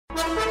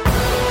Good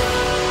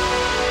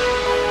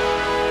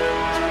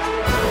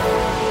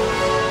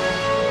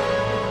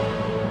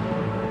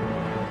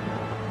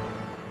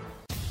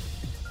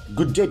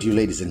day to you,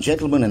 ladies and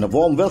gentlemen, and a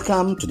warm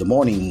welcome to the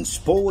Morning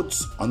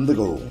Sports on the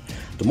Go.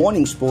 The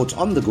Morning Sports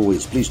on the Go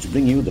is pleased to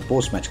bring you the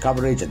post-match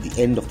coverage at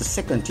the end of the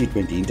second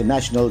T20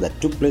 International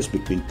that took place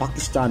between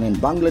Pakistan and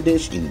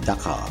Bangladesh in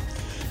Dhaka.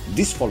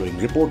 This following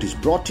report is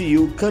brought to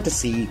you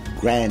courtesy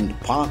Grand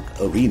Park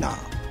Arena.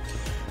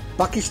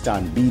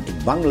 Pakistan beat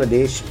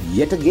Bangladesh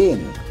yet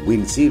again,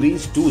 win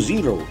series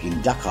 2-0 in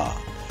Dhaka.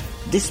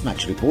 This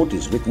match report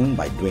is written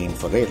by Dwayne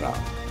Ferreira.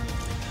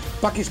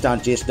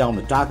 Pakistan chased down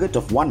a target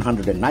of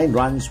 109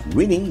 runs,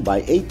 winning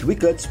by 8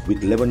 wickets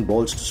with 11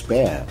 balls to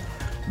spare.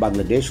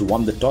 Bangladesh, who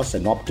won the toss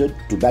and opted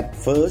to bat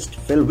first,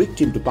 fell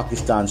victim to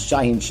Pakistan's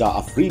Shaheen Shah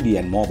Afridi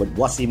and Mohammad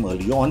Wasim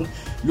early on,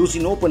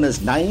 losing openers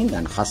Naeem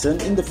and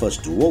Hassan in the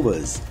first 2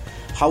 overs.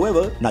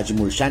 However,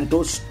 Najmul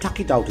Shanto stuck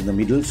it out in the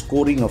middle,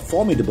 scoring a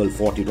formidable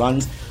 40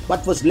 runs,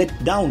 but was let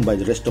down by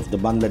the rest of the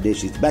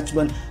Bangladeshi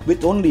batsmen,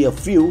 with only a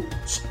few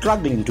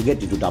struggling to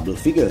get into double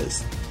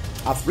figures.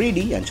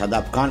 Afridi and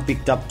Shadab Khan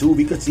picked up 2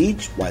 wickets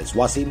each, whilst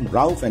Wasim,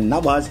 Rauf and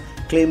Nawaz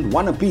claimed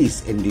 1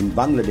 apiece, ending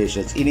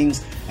Bangladesh's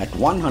innings at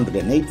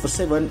 108 for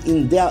 7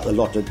 in their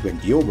allotted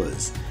 20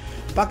 overs.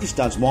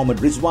 Pakistan's Mohammad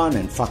Rizwan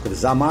and Fakhar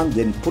Zaman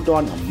then put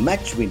on a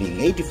match-winning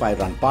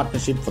 85-run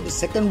partnership for the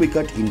second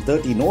wicket in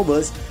 13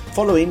 overs,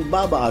 following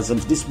Babar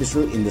Azam's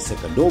dismissal in the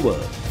second over.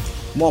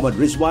 Mohammad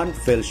Rizwan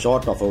fell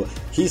short of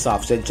his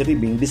half-century,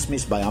 being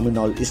dismissed by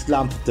Aminul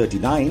Islam for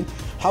 39.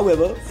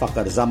 However,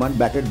 Fakhar Zaman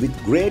batted with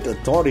great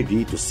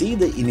authority to see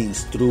the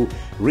innings through,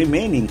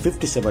 remaining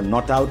 57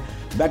 not out,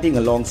 batting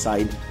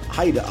alongside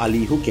Haider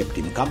Ali, who kept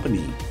him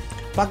company.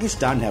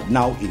 Pakistan have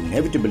now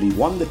inevitably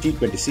won the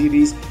T20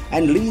 series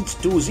and leads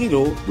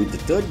 2-0, with the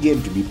third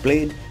game to be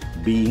played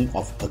being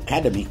of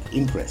academic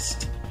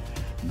interest.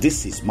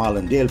 This is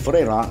Marlon Dale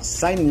Ferreira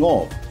signing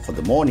off for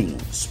the Morning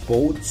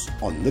Sports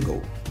on the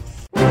Go.